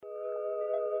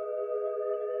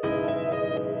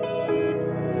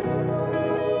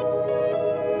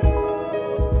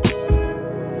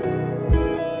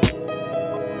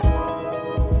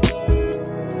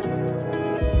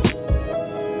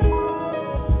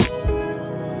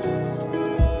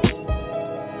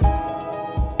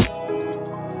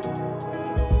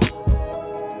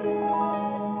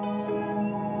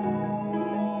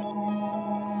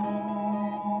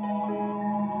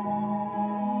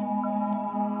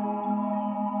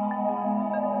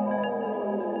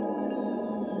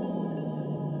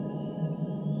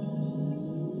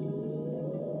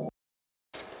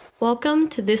Welcome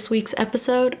to this week's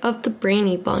episode of The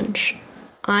Brainy Bunch.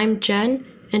 I'm Jen,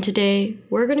 and today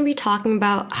we're going to be talking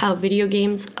about how video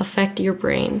games affect your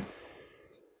brain.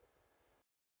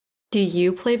 Do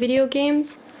you play video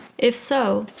games? If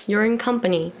so, you're in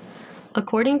company.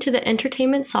 According to the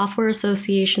Entertainment Software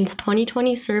Association's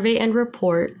 2020 survey and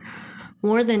report,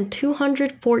 more than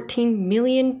 214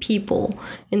 million people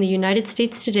in the United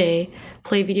States today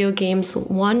play video games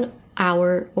 1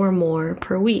 hour or more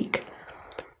per week.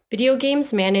 Video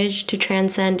games manage to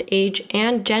transcend age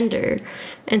and gender,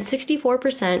 and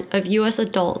 64% of US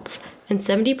adults and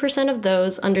 70% of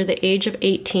those under the age of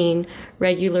 18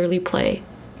 regularly play.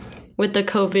 With the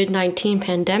COVID-19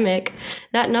 pandemic,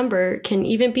 that number can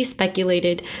even be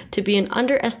speculated to be an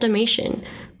underestimation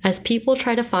as people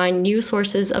try to find new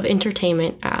sources of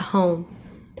entertainment at home.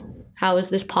 How is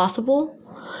this possible?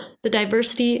 The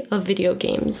diversity of video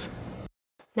games.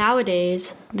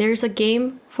 Nowadays, there's a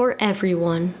game for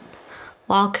everyone.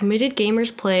 While committed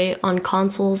gamers play on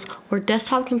consoles or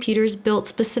desktop computers built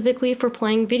specifically for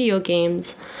playing video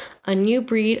games, a new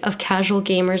breed of casual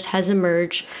gamers has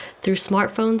emerged through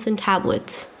smartphones and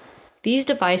tablets. These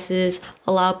devices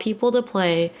allow people to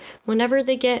play whenever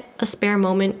they get a spare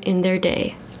moment in their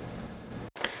day.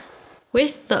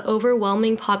 With the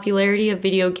overwhelming popularity of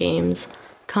video games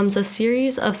comes a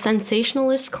series of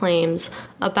sensationalist claims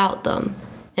about them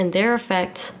and their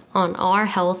effect on our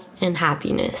health and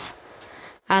happiness.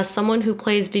 As someone who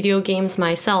plays video games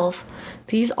myself,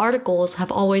 these articles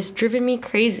have always driven me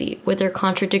crazy with their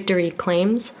contradictory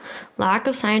claims, lack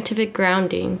of scientific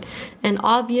grounding, and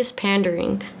obvious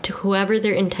pandering to whoever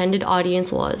their intended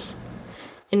audience was.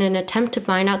 In an attempt to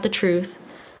find out the truth,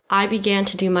 I began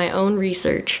to do my own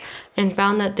research and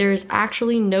found that there is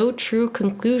actually no true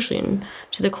conclusion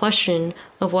to the question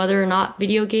of whether or not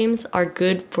video games are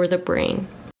good for the brain.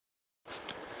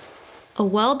 A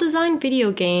well-designed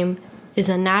video game is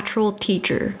a natural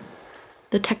teacher.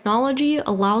 The technology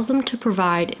allows them to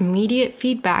provide immediate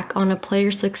feedback on a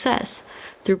player's success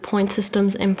through point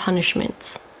systems and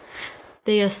punishments.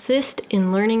 They assist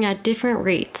in learning at different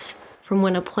rates, from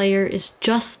when a player is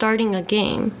just starting a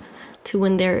game to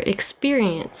when they're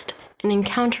experienced and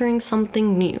encountering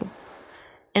something new.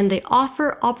 And they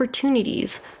offer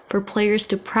opportunities for players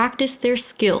to practice their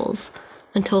skills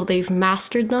until they've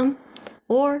mastered them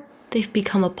or they've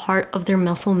become a part of their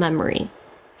muscle memory.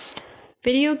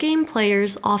 Video game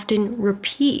players often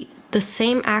repeat the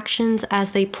same actions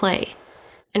as they play,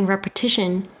 and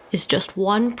repetition is just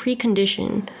one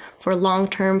precondition for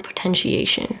long-term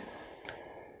potentiation.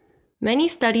 Many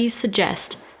studies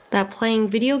suggest that playing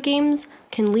video games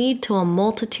can lead to a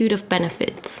multitude of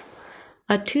benefits.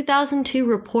 A 2002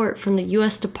 report from the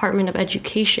U.S. Department of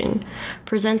Education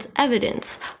presents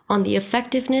evidence on the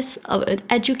effectiveness of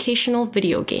educational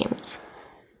video games.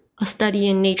 A study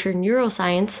in Nature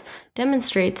Neuroscience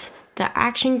demonstrates that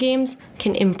action games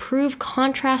can improve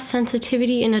contrast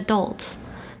sensitivity in adults,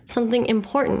 something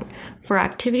important for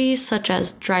activities such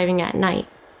as driving at night.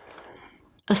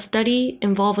 A study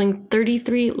involving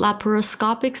 33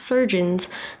 laparoscopic surgeons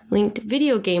linked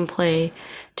video game play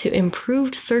to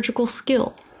improved surgical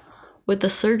skill, with the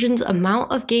surgeon's amount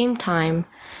of game time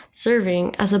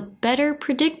serving as a better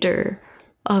predictor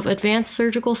of advanced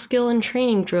surgical skill and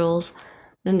training drills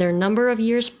than their number of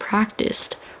years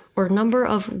practiced or number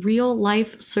of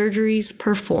real-life surgeries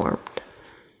performed.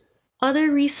 Other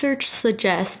research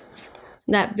suggests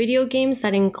that video games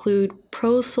that include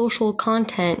pro-social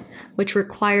content, which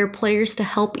require players to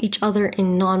help each other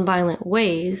in non-violent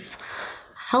ways,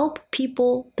 help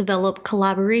people develop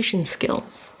collaboration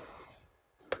skills.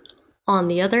 On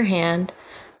the other hand,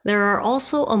 there are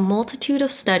also a multitude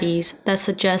of studies that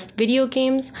suggest video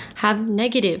games have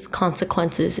negative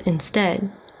consequences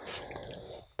instead.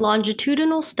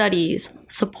 Longitudinal studies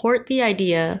support the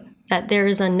idea that there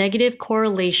is a negative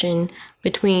correlation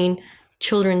between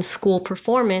children's school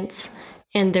performance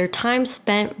and their time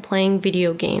spent playing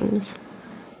video games.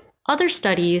 Other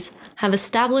studies have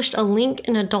established a link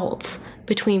in adults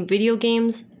between video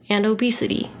games and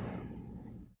obesity.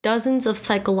 Dozens of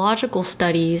psychological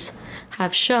studies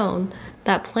have shown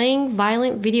that playing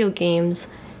violent video games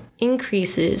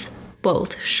increases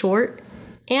both short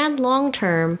and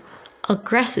long-term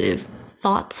aggressive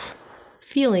thoughts,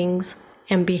 feelings,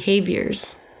 and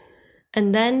behaviors.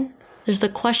 And then there's the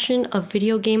question of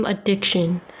video game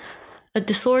addiction, a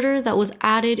disorder that was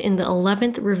added in the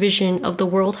 11th revision of the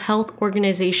World Health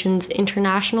Organization's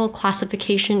International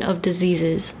Classification of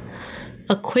Diseases.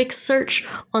 A quick search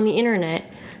on the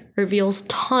internet reveals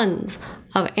tons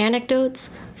of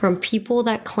anecdotes from people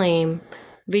that claim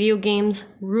video games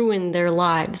ruined their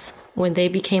lives when they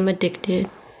became addicted.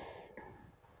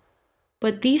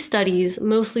 But these studies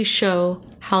mostly show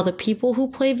how the people who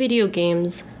play video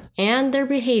games and their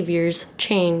behaviors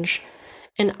change,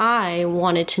 and I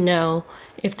wanted to know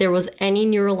if there was any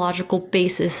neurological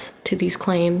basis to these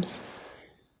claims.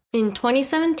 In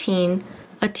 2017,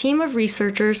 a team of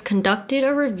researchers conducted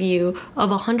a review of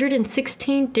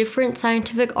 116 different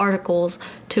scientific articles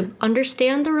to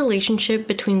understand the relationship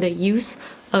between the use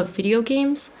of video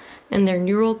games and their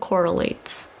neural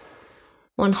correlates.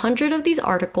 100 of these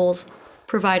articles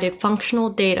provided functional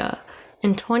data,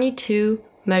 and 22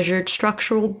 measured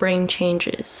structural brain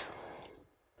changes.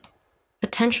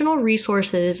 Attentional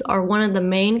resources are one of the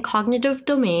main cognitive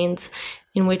domains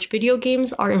in which video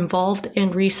games are involved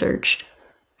and researched.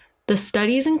 The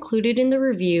studies included in the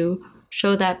review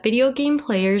show that video game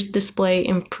players display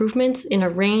improvements in a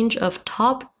range of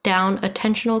top-down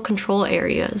attentional control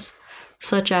areas,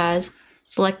 such as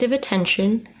selective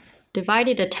attention,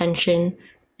 divided attention,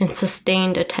 and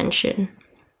sustained attention.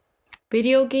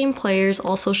 Video game players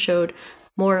also showed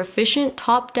more efficient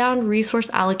top-down resource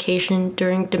allocation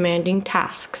during demanding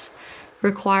tasks,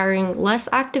 requiring less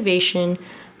activation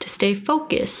to stay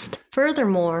focused.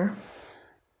 Furthermore,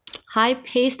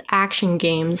 high-paced action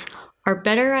games are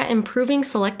better at improving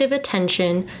selective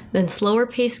attention than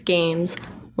slower-paced games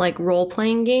like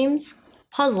role-playing games,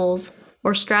 puzzles,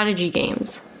 or strategy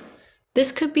games.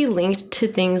 This could be linked to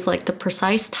things like the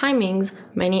precise timings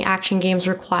many action games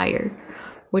require,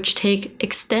 which take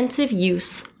extensive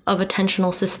use of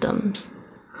attentional systems.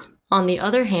 On the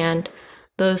other hand,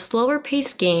 those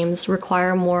slower-paced games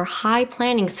require more high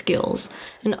planning skills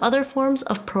and other forms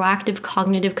of proactive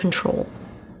cognitive control.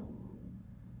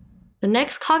 The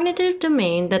next cognitive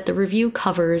domain that the review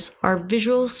covers are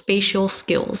visual spatial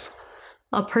skills,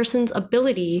 a person's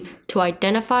ability to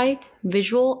identify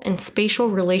visual and spatial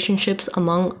relationships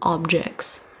among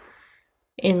objects.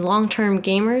 In long-term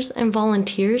gamers and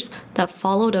volunteers that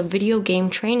followed a video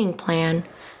game training plan,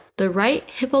 the right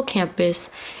hippocampus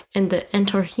and the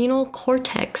entorhinal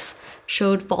cortex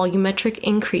showed volumetric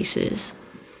increases.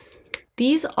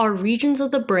 These are regions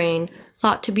of the brain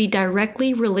thought to be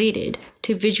directly related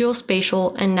to visual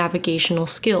spatial and navigational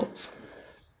skills.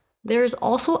 There is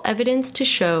also evidence to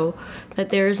show that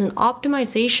there is an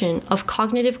optimization of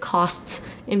cognitive costs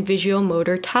in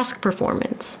visuomotor task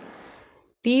performance.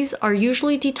 These are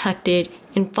usually detected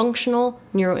in functional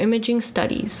neuroimaging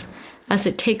studies, as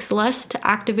it takes less to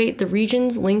activate the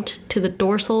regions linked to the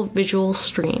dorsal visual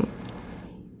stream.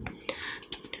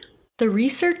 The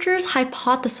researchers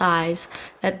hypothesize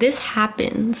that this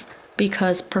happens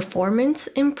because performance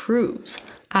improves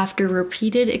after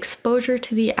repeated exposure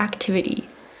to the activity,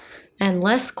 and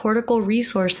less cortical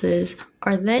resources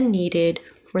are then needed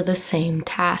for the same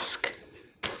task.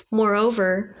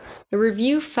 Moreover, the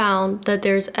review found that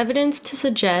there is evidence to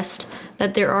suggest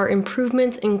that there are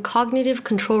improvements in cognitive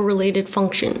control-related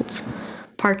functions,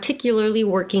 particularly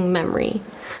working memory,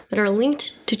 that are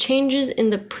linked to changes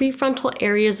in the prefrontal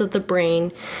areas of the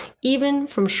brain, even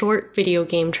from short video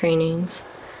game trainings.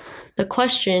 The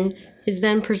question is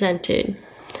then presented: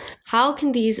 how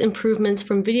can these improvements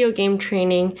from video game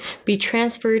training be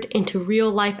transferred into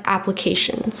real-life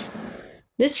applications?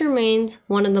 This remains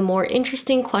one of the more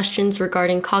interesting questions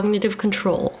regarding cognitive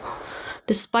control.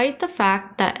 Despite the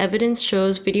fact that evidence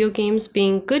shows video games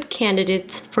being good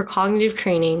candidates for cognitive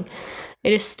training,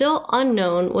 it is still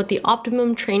unknown what the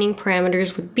optimum training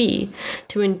parameters would be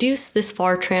to induce this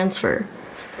far transfer.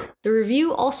 The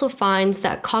review also finds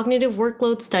that cognitive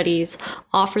workload studies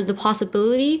offer the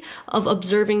possibility of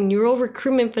observing neural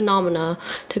recruitment phenomena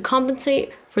to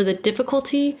compensate for the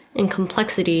difficulty and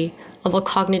complexity of a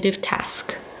cognitive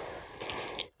task.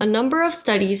 A number of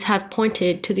studies have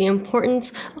pointed to the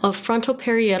importance of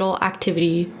frontoparietal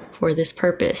activity for this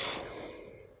purpose.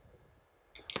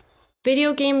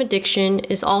 Video game addiction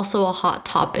is also a hot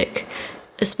topic,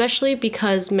 especially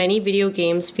because many video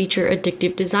games feature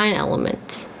addictive design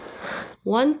elements.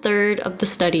 1/3 of the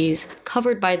studies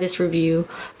covered by this review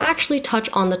actually touch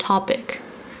on the topic.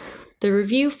 The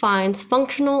review finds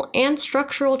functional and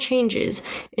structural changes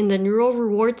in the neural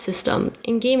reward system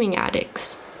in gaming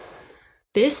addicts.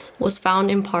 This was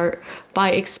found in part by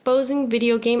exposing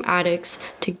video game addicts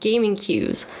to gaming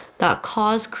cues that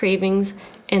cause cravings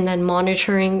and then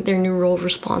monitoring their neural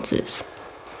responses.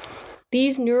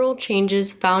 These neural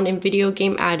changes found in video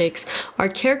game addicts are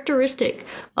characteristic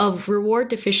of reward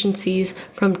deficiencies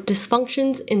from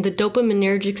dysfunctions in the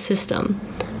dopaminergic system,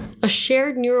 a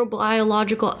shared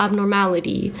neurobiological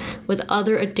abnormality with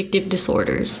other addictive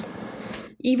disorders.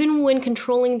 Even when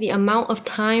controlling the amount of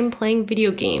time playing video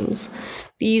games,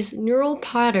 these neural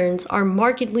patterns are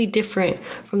markedly different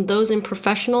from those in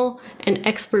professional and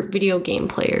expert video game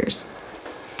players.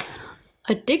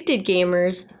 Addicted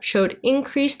gamers showed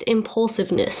increased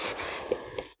impulsiveness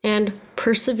and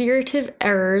perseverative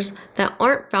errors that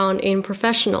aren't found in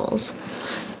professionals,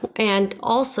 and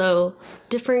also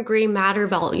different gray matter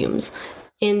volumes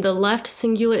in the left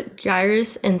cingulate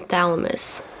gyrus and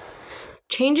thalamus.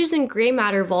 Changes in gray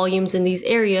matter volumes in these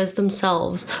areas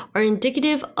themselves are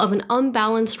indicative of an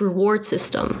unbalanced reward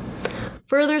system,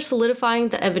 further solidifying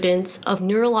the evidence of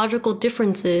neurological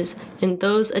differences in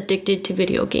those addicted to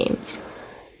video games.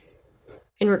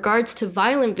 In regards to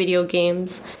violent video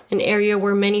games, an area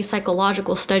where many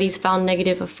psychological studies found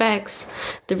negative effects,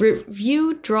 the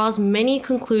review draws many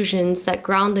conclusions that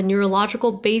ground the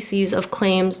neurological bases of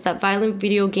claims that violent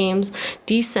video games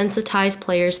desensitize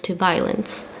players to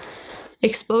violence.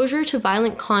 Exposure to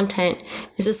violent content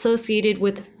is associated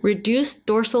with reduced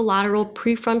dorsolateral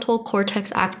prefrontal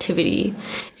cortex activity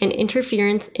and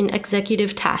interference in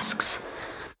executive tasks.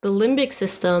 The limbic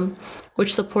system,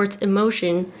 which supports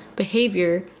emotion,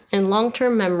 behavior, and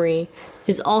long-term memory,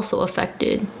 is also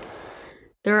affected.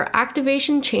 There are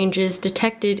activation changes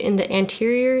detected in the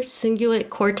anterior cingulate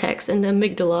cortex and the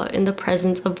amygdala in the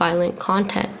presence of violent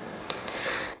content.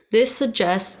 This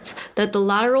suggests that the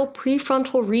lateral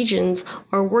prefrontal regions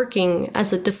are working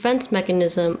as a defense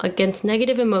mechanism against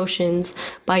negative emotions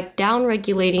by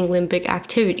downregulating limbic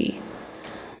activity.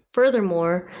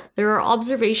 Furthermore, there are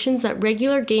observations that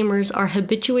regular gamers are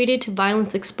habituated to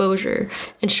violence exposure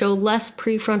and show less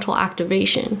prefrontal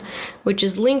activation, which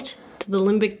is linked to the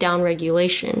limbic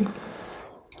downregulation.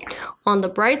 On the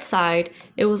bright side,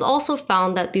 it was also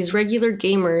found that these regular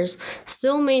gamers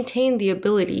still maintain the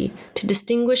ability to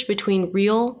distinguish between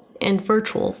real and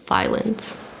virtual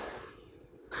violence.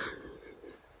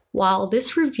 While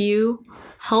this review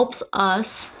helps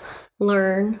us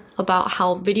learn about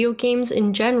how video games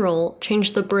in general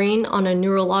change the brain on a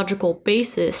neurological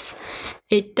basis,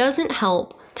 it doesn't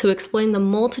help to explain the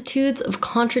multitudes of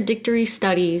contradictory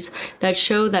studies that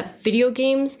show that video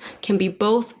games can be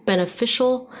both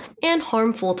beneficial and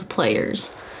harmful to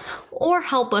players, or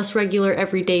help us regular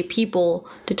everyday people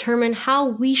determine how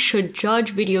we should judge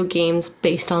video games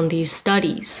based on these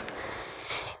studies.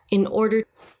 In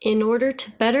order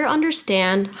to better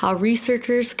understand how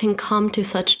researchers can come to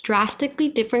such drastically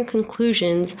different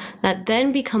conclusions that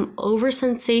then become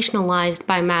over-sensationalized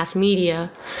by mass media,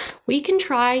 we can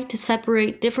try to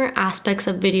separate different aspects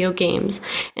of video games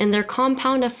and their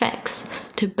compound effects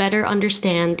to better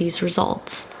understand these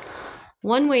results.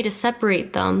 One way to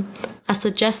separate them, as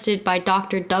suggested by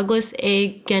Dr. Douglas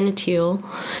A. Gentile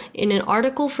in an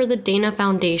article for the Dana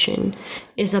Foundation,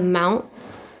 is amount,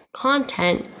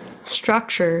 content,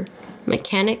 structure,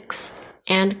 mechanics,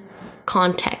 and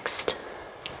context.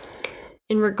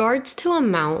 In regards to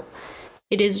amount,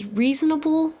 it is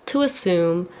reasonable to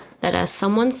assume that as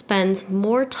someone spends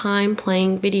more time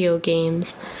playing video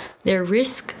games, their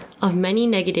risk of many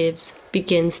negatives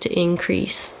begins to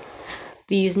increase.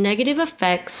 These negative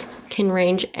effects can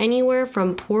range anywhere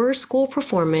from poorer school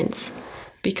performance,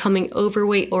 becoming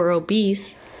overweight or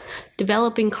obese,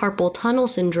 developing carpal tunnel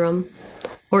syndrome,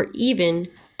 or even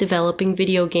developing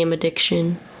video game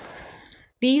addiction.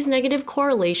 These negative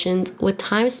correlations with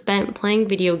time spent playing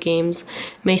video games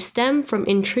may stem from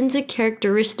intrinsic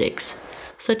characteristics,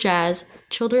 such as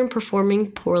children performing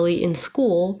poorly in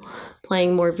school,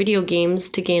 playing more video games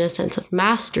to gain a sense of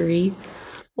mastery,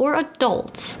 or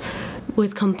adults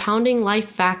with compounding life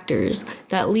factors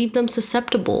that leave them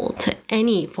susceptible to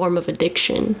any form of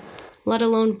addiction, let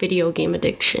alone video game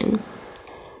addiction.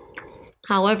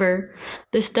 However,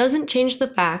 this doesn't change the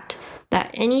fact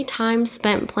that any time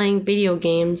spent playing video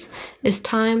games is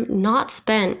time not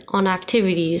spent on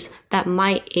activities that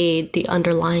might aid the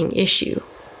underlying issue.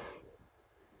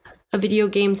 A video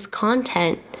game's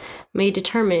content may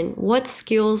determine what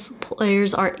skills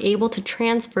players are able to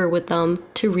transfer with them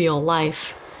to real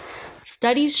life.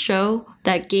 Studies show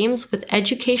that games with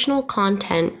educational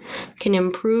content can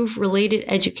improve related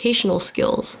educational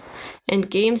skills, and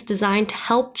games designed to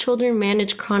help children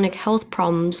manage chronic health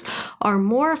problems are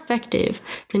more effective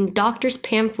than doctors'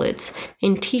 pamphlets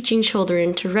in teaching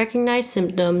children to recognize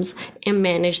symptoms and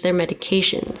manage their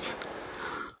medications.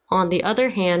 On the other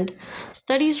hand,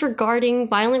 studies regarding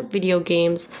violent video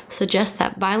games suggest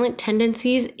that violent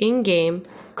tendencies in-game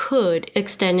could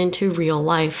extend into real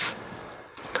life.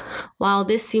 While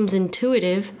this seems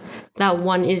intuitive, that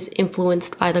one is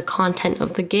influenced by the content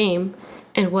of the game,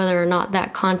 and whether or not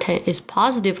that content is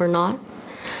positive or not,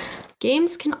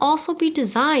 games can also be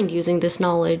designed using this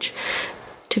knowledge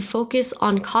to focus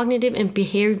on cognitive and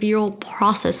behavioral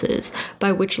processes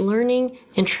by which learning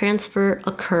and transfer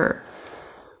occur.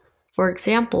 For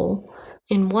example,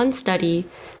 in one study,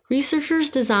 researchers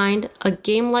designed a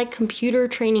game-like computer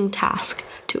training task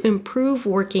to improve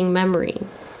working memory.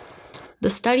 The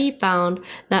study found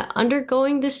that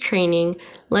undergoing this training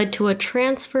led to a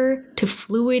transfer to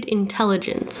fluid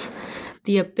intelligence,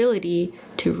 the ability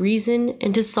to reason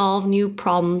and to solve new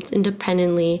problems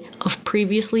independently of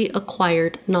previously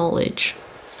acquired knowledge.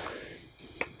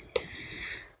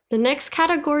 The next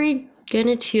category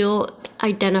Genitil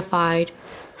identified,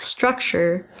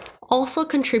 structure, also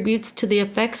contributes to the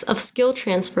effects of skill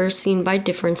transfer seen by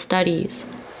different studies.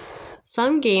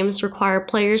 Some games require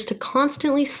players to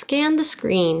constantly scan the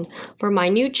screen for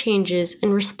minute changes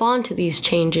and respond to these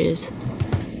changes.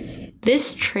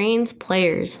 This trains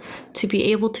players to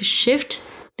be able to shift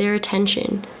their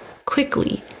attention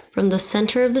quickly from the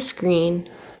center of the screen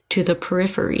to the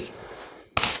periphery.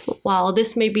 While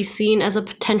this may be seen as a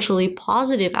potentially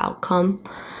positive outcome,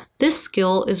 this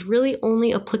skill is really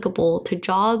only applicable to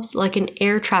jobs like an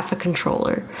air traffic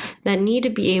controller that need to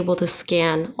be able to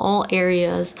scan all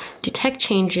areas, detect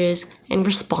changes, and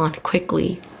respond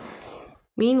quickly.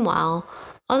 Meanwhile,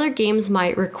 other games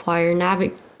might require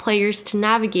players to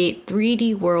navigate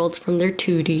 3D worlds from their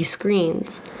 2D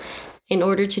screens. In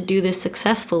order to do this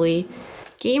successfully,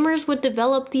 gamers would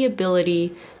develop the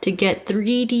ability to get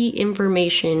 3D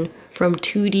information from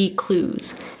 2D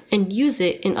clues and use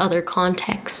it in other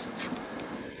contexts.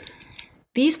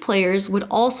 These players would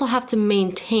also have to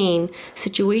maintain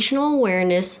situational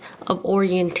awareness of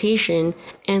orientation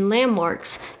and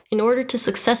landmarks in order to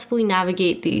successfully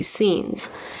navigate these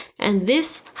scenes, and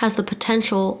this has the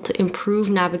potential to improve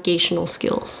navigational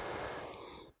skills.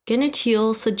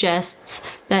 Genitil suggests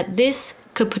that this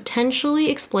could potentially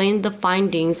explain the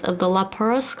findings of the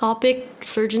laparoscopic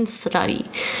surgeon study,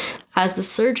 as the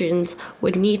surgeons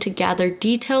would need to gather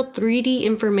detailed 3D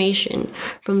information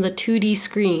from the 2D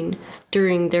screen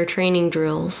during their training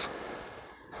drills.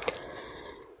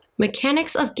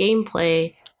 Mechanics of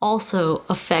gameplay also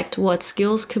affect what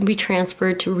skills can be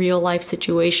transferred to real-life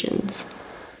situations.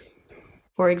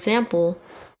 For example,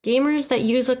 gamers that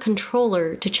use a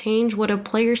controller to change what a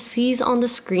player sees on the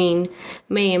screen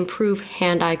may improve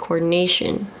hand-eye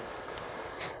coordination.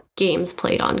 Games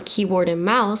played on keyboard and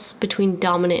mouse between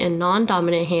dominant and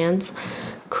non-dominant hands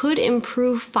could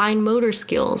improve fine motor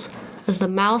skills, as the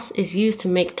mouse is used to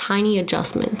make tiny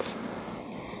adjustments.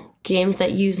 Games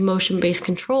that use motion-based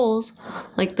controls,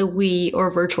 like the Wii or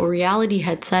virtual reality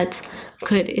headsets,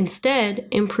 could instead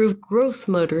improve gross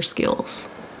motor skills.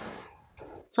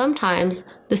 Sometimes,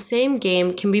 the same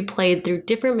game can be played through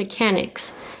different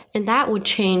mechanics, and that would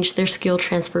change their skill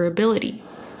transferability.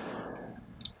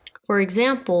 For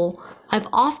example, I've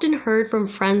often heard from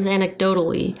friends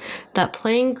anecdotally that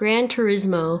playing Gran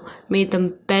Turismo made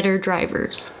them better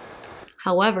drivers.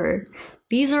 However,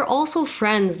 these are also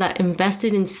friends that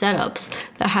invested in setups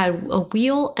that had a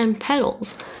wheel and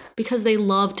pedals because they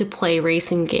love to play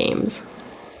racing games.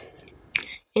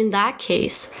 In that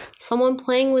case, someone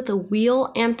playing with a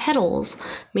wheel and pedals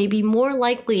may be more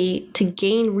likely to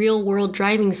gain real-world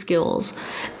driving skills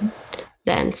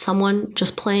than someone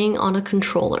just playing on a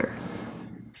controller.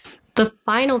 The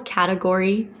final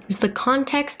category is the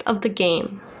context of the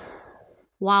game.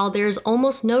 While there's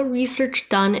almost no research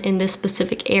done in this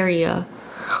specific area,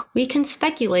 we can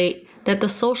speculate that the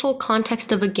social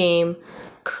context of a game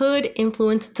could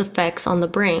influence its effects on the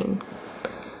brain.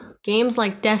 Games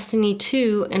like Destiny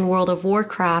 2 and World of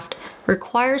Warcraft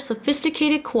require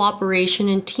sophisticated cooperation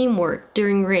and teamwork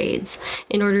during raids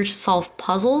in order to solve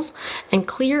puzzles and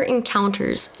clear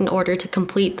encounters in order to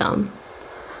complete them.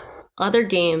 Other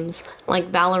games,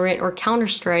 like Valorant or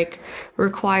Counter-Strike,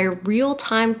 require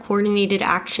real-time coordinated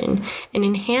action and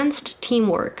enhanced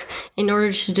teamwork in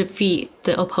order to defeat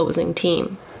the opposing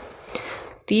team.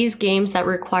 These games that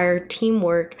require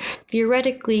teamwork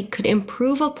theoretically could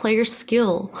improve a player's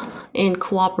skill in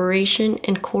cooperation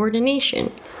and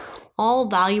coordination, all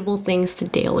valuable things to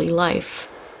daily life.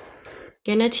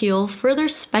 Genitil further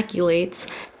speculates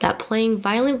that playing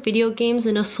violent video games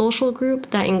in a social group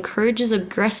that encourages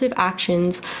aggressive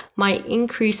actions might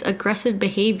increase aggressive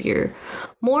behavior,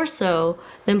 more so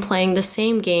than playing the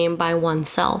same game by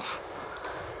oneself.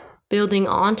 Building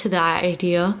onto that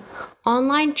idea,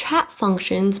 online chat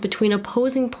functions between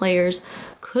opposing players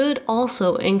could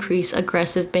also increase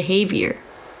aggressive behavior.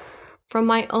 From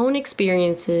my own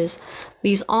experiences,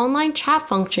 these online chat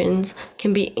functions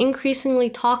can be increasingly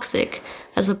toxic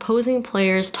as opposing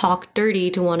players talk dirty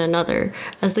to one another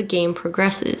as the game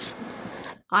progresses.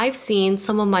 I've seen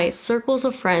some of my circles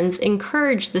of friends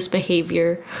encourage this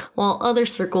behavior, while other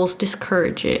circles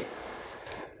discourage it.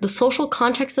 The social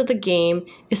context of the game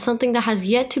is something that has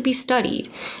yet to be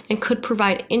studied and could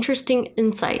provide interesting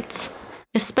insights.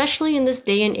 especially in this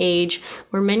day and age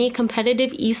where many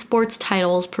competitive esports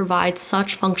titles provide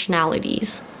such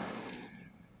functionalities.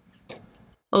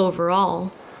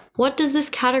 Overall, what does this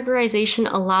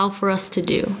categorization allow for us to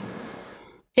do?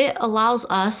 It allows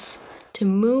us to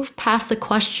move past the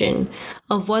question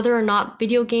of whether or not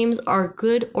video games are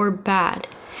good or bad,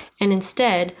 and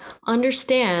instead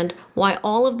understand why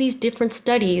all of these different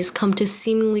studies come to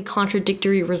seemingly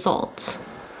contradictory results.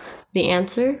 The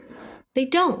answer? They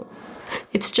don't.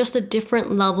 It's just a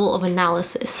different level of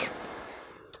analysis.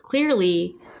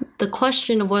 Clearly, the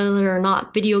question of whether or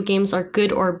not video games are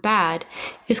good or bad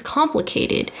is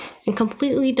complicated and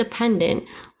completely dependent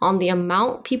on the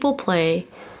amount people play,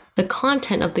 the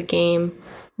content of the game,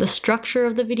 the structure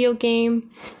of the video game,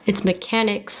 its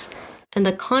mechanics, and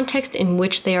the context in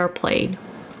which they are played.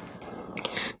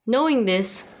 Knowing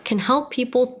this can help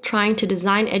people trying to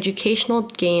design educational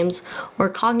games or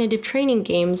cognitive training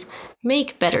games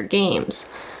make better games,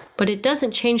 but it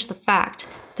doesn't change the fact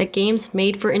that games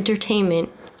made for entertainment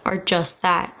are just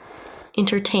that,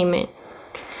 entertainment.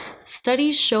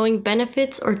 Studies showing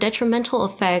benefits or detrimental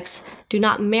effects do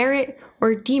not merit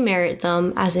or demerit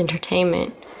them as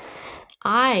entertainment.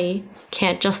 I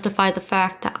can't justify the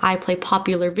fact that I play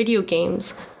popular video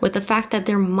games with the fact that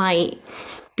there might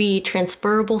be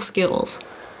transferable skills,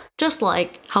 just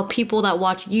like how people that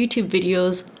watch YouTube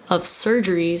videos of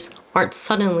surgeries aren't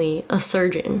suddenly a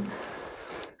surgeon.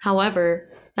 However,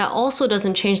 that also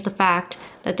doesn't change the fact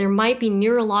that there might be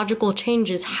neurological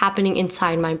changes happening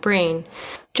inside my brain,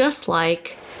 just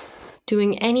like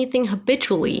doing anything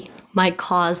habitually might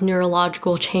cause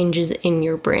neurological changes in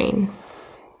your brain.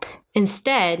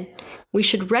 Instead, we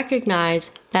should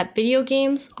recognize that video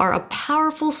games are a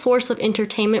powerful source of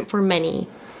entertainment for many,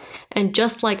 and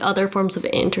just like other forms of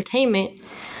entertainment,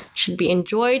 should be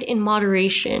enjoyed in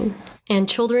moderation, and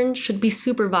children should be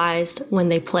supervised when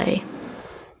they play.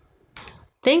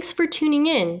 Thanks for tuning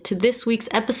in to this week's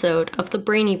episode of The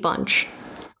Brainy Bunch.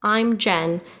 I'm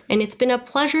Jen, and it's been a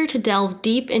pleasure to delve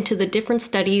deep into the different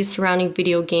studies surrounding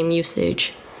video game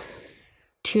usage.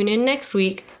 Tune in next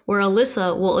week, where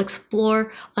Alyssa will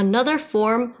explore another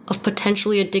form of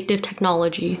potentially addictive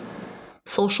technology,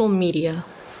 social media.